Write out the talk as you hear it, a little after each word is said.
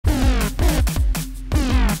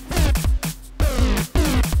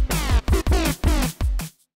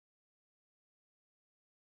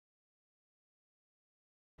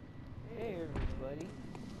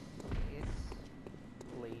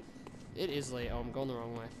Seriously. Oh, I'm going the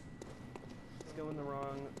wrong way. It's going the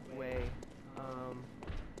wrong way.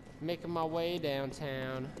 Making my way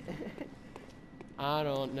downtown. I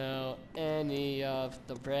don't know any of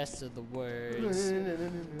the rest of the words.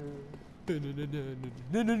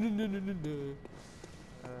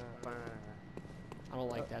 Fine. I don't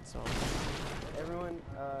like that song. Everyone,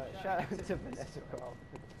 shout out to Vanessa Call.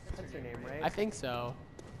 That's her name, right? I think so.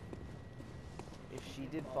 If she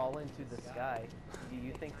did fall into the sky, do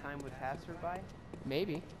you think time would pass her by?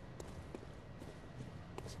 Maybe.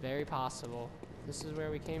 It's very possible. This is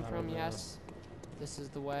where we came from, yes? This is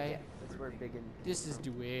the way? Yeah, that's where Big and... This is the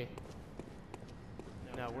way.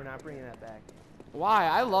 No, we're not bringing that back. Why?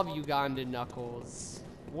 I love Ugandan Knuckles.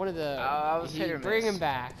 One of the... I was hit or bring miss. him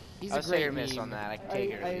back. He's I a was great hit or miss meme. on that. I can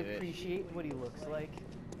take it or I leave it. appreciate what he looks like.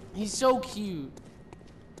 He's so cute.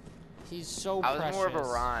 He's so precious. I was more of a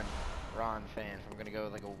Ron fan. If I'm gonna go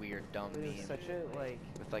with like a weird dumb It was meme such a, like...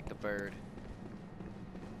 with like the bird.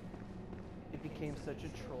 It became such a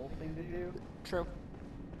troll thing to do. True.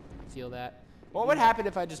 I feel that. What would happen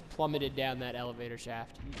if I just plummeted down that elevator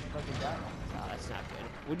shaft? You fucking die. Oh, that's not good.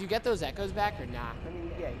 Would you get those echoes back or nah? I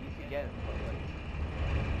mean, yeah, you could get it, but like...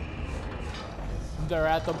 They're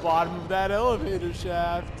at the bottom of that elevator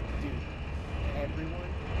shaft. Dude, everyone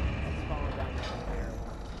has fallen down that elevator.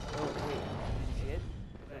 Oh, wait, did you see it?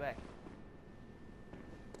 Go back.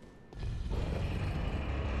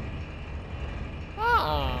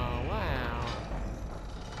 Oh, wow.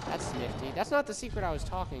 That's nifty. That's not the secret I was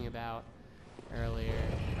talking about earlier.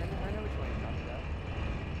 I know which one you're talking about.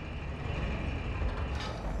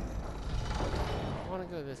 I want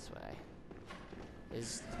to go this way.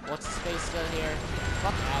 Is what's his face still here?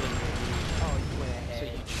 Fuck out of here, dude. Oh, you went ahead. So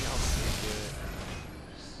you jumped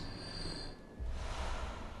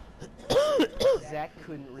into it. Zach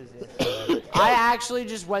couldn't resist. I actually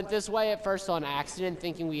just went this way at first on accident,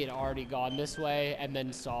 thinking we had already gone this way, and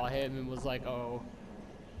then saw him and was like, oh,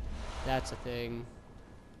 that's a thing.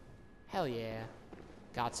 Hell yeah.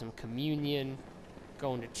 Got some communion,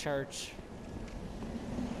 going to church.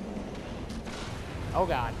 Oh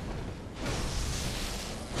god.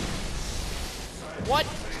 What?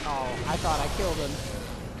 Oh, I thought I killed him.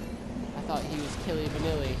 I thought he was Killy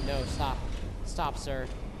Vanilli. No, stop. Stop, sir.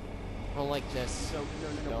 I don't like this.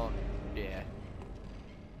 No. Yeah.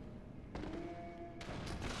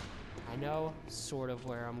 I know sort of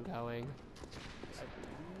where I'm going. I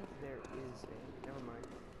believe there is a... Never mind.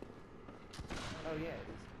 Oh, yeah, it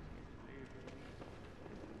is.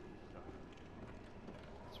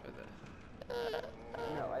 That's where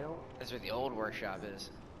the No, I don't... that's where the old workshop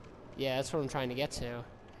is. Yeah, that's what I'm trying to get to.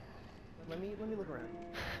 Let me look around.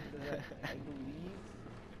 Because I believe...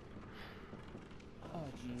 Oh,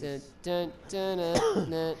 jeez. Dun, dun, dun,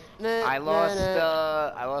 dun, dun, I dun.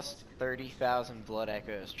 lost 30,000 blood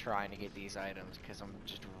echoes trying to get these items because I'm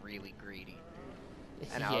just really greedy.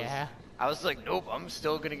 And Yeah. I was like, nope, I'm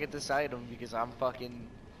still gonna get this item because I'm fucking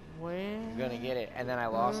Where? gonna get it. And then I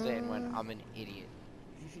lost it and went, I'm an idiot.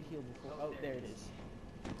 You should heal before... Oh, there it is.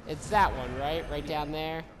 It's that one, right? Right down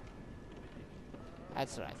there?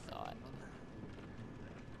 That's what I thought.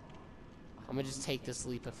 I'm gonna just take this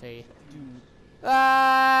leap of faith. Dude.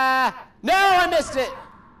 Ah! No, I missed it!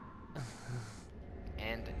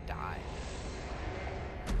 And died.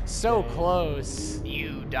 So close.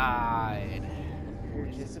 You died. Your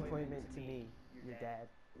disappointment to me, your dad.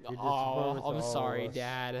 Oh, I'm sorry,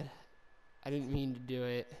 Dad. I didn't mean to do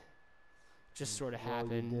it. Just sort of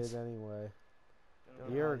happened. You did anyway.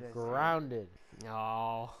 Don't You're apologize. grounded.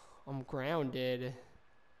 Oh, I'm grounded.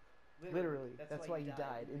 Literally, that's why you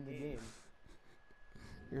died in the game.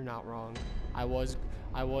 You're not wrong. I was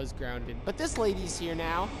grounded. But this lady's here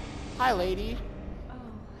now. Hi, lady. Oh,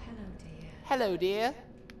 hello, dear. Hello, dear.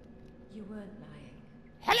 You weren't lying.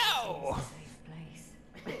 Hello!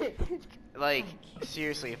 Safe place. Like,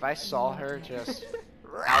 seriously, if I saw her just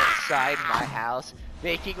outside my house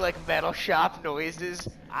making like metal shop noises,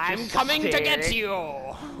 I'm just coming to get staring. you.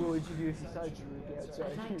 What would you do if you saw Drew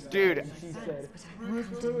outside? Dude, She said,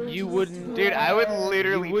 You wouldn't. dude, I would You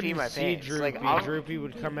literally pee wouldn't my see pants. Droopy. Like, I'm Droopy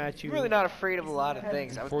would come at you really not afraid of a lot of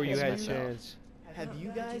things. I would before you piss had a myself. chance. have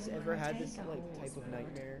you guys ever had this like type of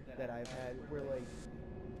nightmare that I've had where like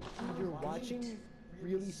you're watching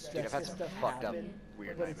really Dude, I've stressful had some stuff fucked up happen,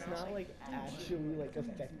 weird but it's nightmares. not like actually like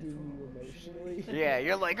affecting you emotionally? Yeah,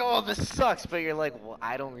 you're like, oh, this sucks, but you're like, well,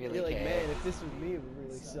 I don't really You're like, care. man, if this was me, it would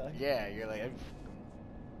really suck. Yeah, you're like, I'm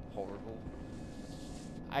horrible.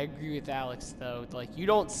 I agree with Alex though. Like you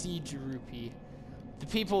don't see Jerupi. The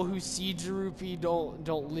people who see Jerupi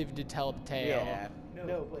don't live to tell the tale. Yeah.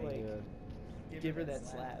 No, but like, give her that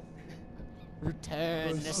slap.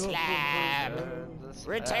 Return the slab. This-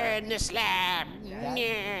 Return the slab. That-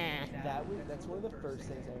 Yeah. That's one of the first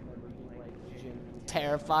things I remember being like genuinely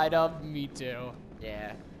Terrified of? Me too.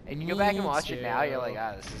 Yeah. And you go back and Me watch it now, you're too. like,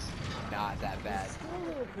 ah, this is not that bad. It's still a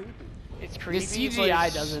little creepy. It's The creepy. but CGI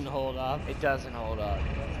it's- doesn't hold up. It doesn't hold up.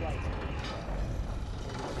 That's why it's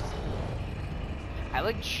creepy. I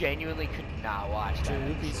like genuinely could not watch that.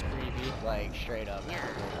 Droopy's episode. creepy. Like straight up. I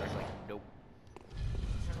was like, nope.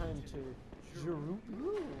 It's time to droop.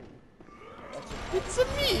 That's It's a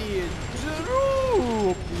me,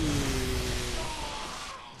 Droopy.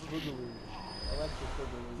 boogaloo. Electric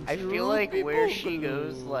boogaloo. I feel like Droopy where she boogaloo.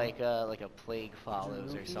 goes, like a plague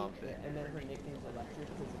follows or Droopy, something. And then her nickname's Electric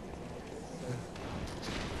because it's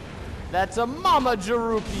electric. That's a Mama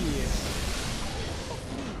Droopy.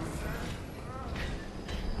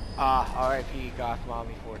 R.I.P. Goth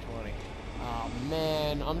Mommy 420. Oh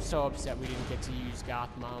man, I'm so upset we didn't get to use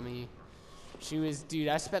Goth Mommy. She was, dude,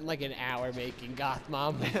 I spent like an hour making Goth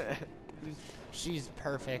Mommy. She's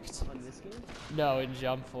perfect. On this game? No, in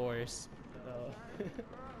Jump Force.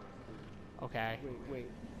 Okay. Wait.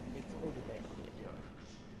 It's over there.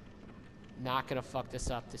 Not gonna fuck this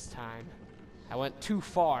up this time. I went too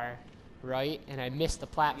far, right? And I missed the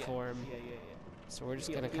platform. Yeah. So we're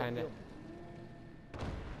just gonna kind of.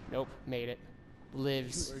 Nope, made it.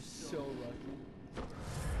 Lives. You are so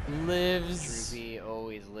lucky. Lives. Droopy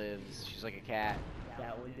always lives. She's like a cat.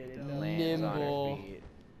 That one did it. Lands on Nimble. her feet.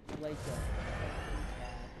 Like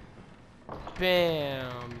that.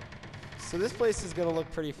 Bam. So this place is gonna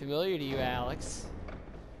look pretty familiar to you, Alex.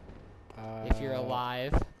 If you're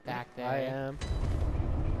alive back there. I am.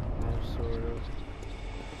 I'm sort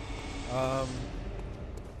of.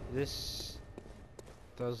 This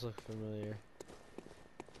does look familiar.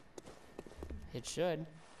 It should.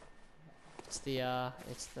 It's the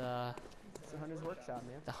It's the Hunter's Workshop,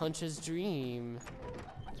 man. the Hunch's dream.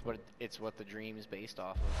 It's what the dream is based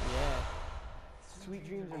off of. Yeah. Sweet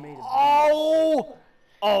dreams are made of. Oh!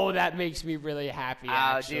 Oh, that makes me really happy. Dude,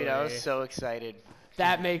 I was actually. so excited.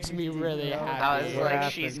 That makes me really know? happy. I was What like,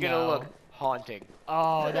 happened? she's gonna No. look haunting.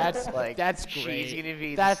 Oh, that's Like, that's she's great. gonna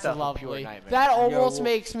be the That's stuff of pure lovely. nightmare. That almost well-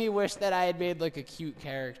 makes me wish that I had made like a cute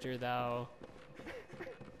character though.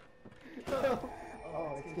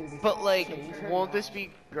 Oh, it's gonna be But like, change her won't now. this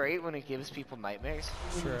be great when it gives people nightmares?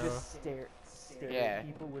 When you True. just stare Yeah. at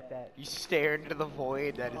people with that You stare into the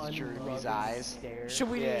void that is Droopy's unloving eyes. stare. Should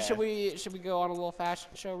we Yeah. should we go on a little fashion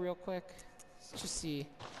show real quick? Let's just see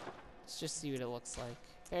what it looks like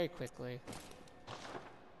very quickly.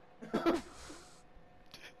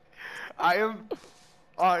 I am.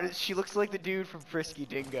 She looks like the dude from Frisky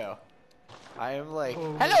Dingo. I am like.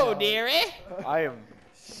 Hello, dearie. I am.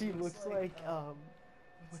 She looks like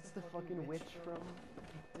what's the fucking witch from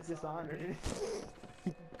Dishonored?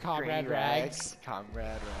 Comrade Granny Rags. Comrade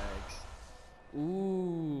Rags.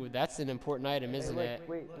 Ooh, that's an important item, isn't Hey, it?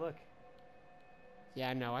 Wait, look.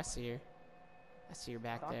 Yeah, no, I see her. I see her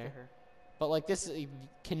back Talk there. to her. But like this,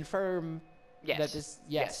 confirm Yes. that this.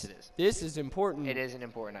 Yes, Yes, it is. This is important. It is an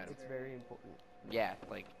important item. It's very important. Yeah,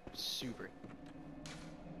 like super.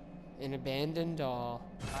 An abandoned doll.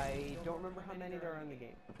 I don't remember how many there are in the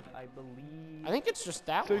game. I believe. I think it's just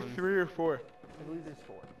that one. 3 or 4. I believe there's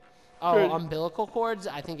 4. Oh, Good. umbilical cords?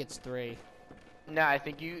 I think it's 3. No, I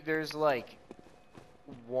think there's like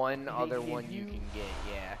one They other give one you you- can get.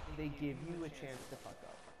 Yeah. They give you a chance to fuck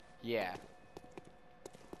up. Yeah.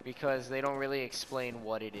 Because they don't really explain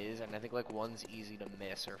what it is, and I think like one's easy to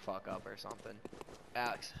miss or fuck up or something.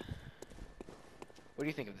 Alex, what do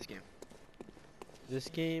you think of this game? This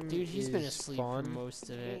game Dude, he's been is asleep fun. for most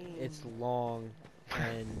of it. It's long,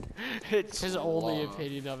 and It's his only long.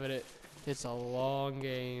 opinion of it. It's a long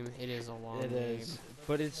game. It is a long it game. is.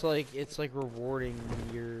 But it's like rewarding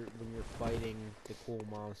when you're fighting the cool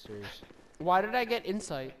monsters. Why did I get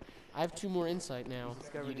insight? I have 2 more insight now.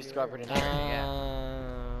 You discovered an Um, area. Yeah.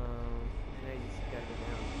 And then you just gotta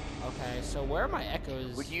go down. Okay, so where are my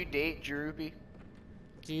echoes? Would you date Droopy?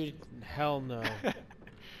 Dude, Hell no. It'd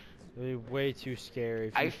be way too scary.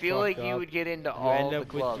 If I you feel fuck like up, you would get into you all end the up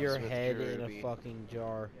clubs with your head in Droopy. a fucking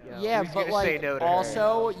jar. yeah, Who's but gonna say like no to her?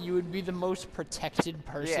 also you would be the most protected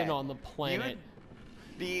person Yeah. on the planet.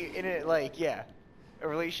 Be in a a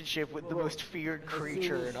relationship with the Well, most feared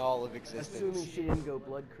creature assuming- in all of Assuming existence. she didn't go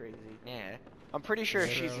blood crazy. Yeah, I'm pretty sure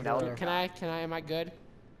Yeah, she's sure. an elder. Can I? Am I good?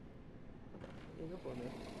 Yeah, go for it,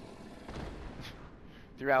 man.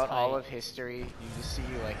 Throughout all Tight. of history, you just see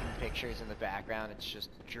like in pictures in the background, it's just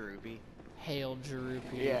Droopy. Hail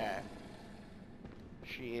Droopy. Yeah.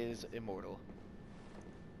 She is immortal.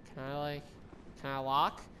 Can I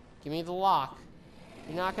lock? Give me the lock.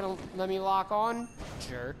 You're not gonna let me lock on?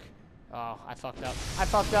 Jerk. Oh, I fucked up. I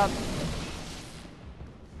fucked up.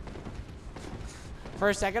 For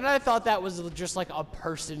a second, I thought that was just like a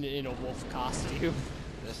person in a wolf costume.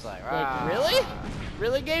 Just like, Like, really?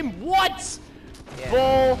 Really, game? What? Yeah.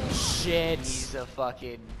 Bullshit. He's a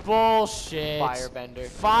fucking Bullshit. firebender.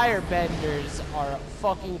 Firebenders are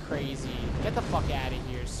fucking crazy. Get the fuck out of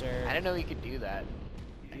here, sir. I didn't know he could do that.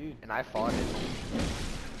 Dude. And I fought it.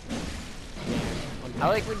 I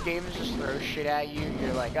like when games just throw shit at you,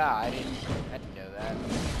 you're like, I didn't know that.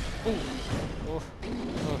 Ooh.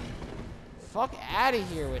 Ooh. Fuck out of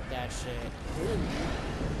here with that shit.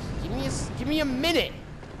 Give me a minute.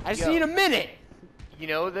 I just need a minute. You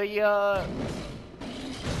know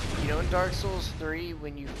in Dark Souls 3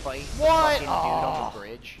 when you fight the What? fucking dude on the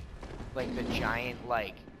bridge? Like the giant,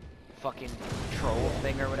 like, fucking troll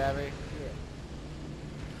thing or whatever? Yeah.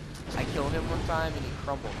 I killed him one time and he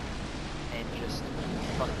crumbled. And just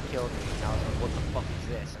fucking killed me. And I was like, what the fuck is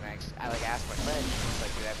this? And I like asked my friend, and he was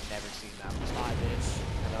like, dude, I've never seen that before. Bitch.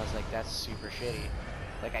 And I was like, that's super shitty.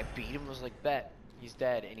 Like, I beat him, was like, bet, he's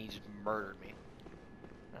dead, and he just murdered me.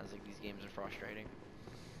 And I was like, these games are frustrating.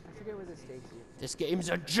 I forget where this takes you. This game's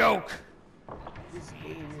a joke. This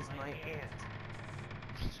game is my aunt.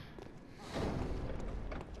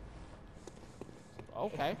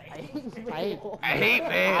 Okay. I hate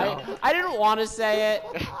mail. I didn't want to say it.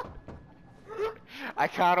 I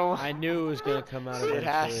kinda I knew it was gonna come out It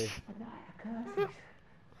has. eventually.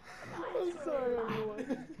 I'm sorry,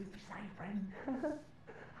 everyone.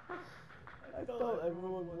 I thought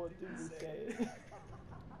everyone wanted to say it.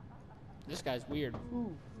 This guy's weird.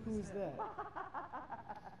 Who is that?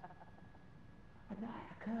 A night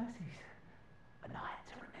of curses. A night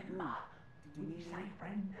to remember. Did you say,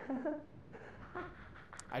 friend?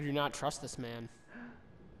 I do not trust this man.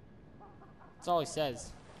 That's all he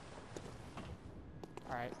says.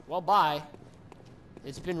 Alright, well, bye.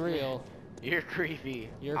 It's been real. You're creepy.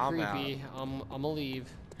 You're I'm creepy. I'ma leave.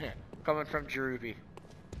 Out. Coming from Jeruby.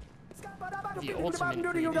 The ultimate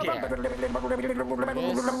creepy. Yeah.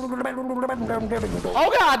 Oh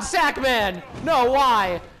god, Sackman! No,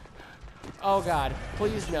 why? Oh god,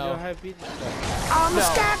 please You know no. how to beat this guy. I'm a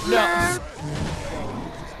Sackman!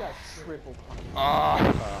 This got triple.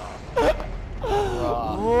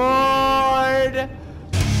 Lord!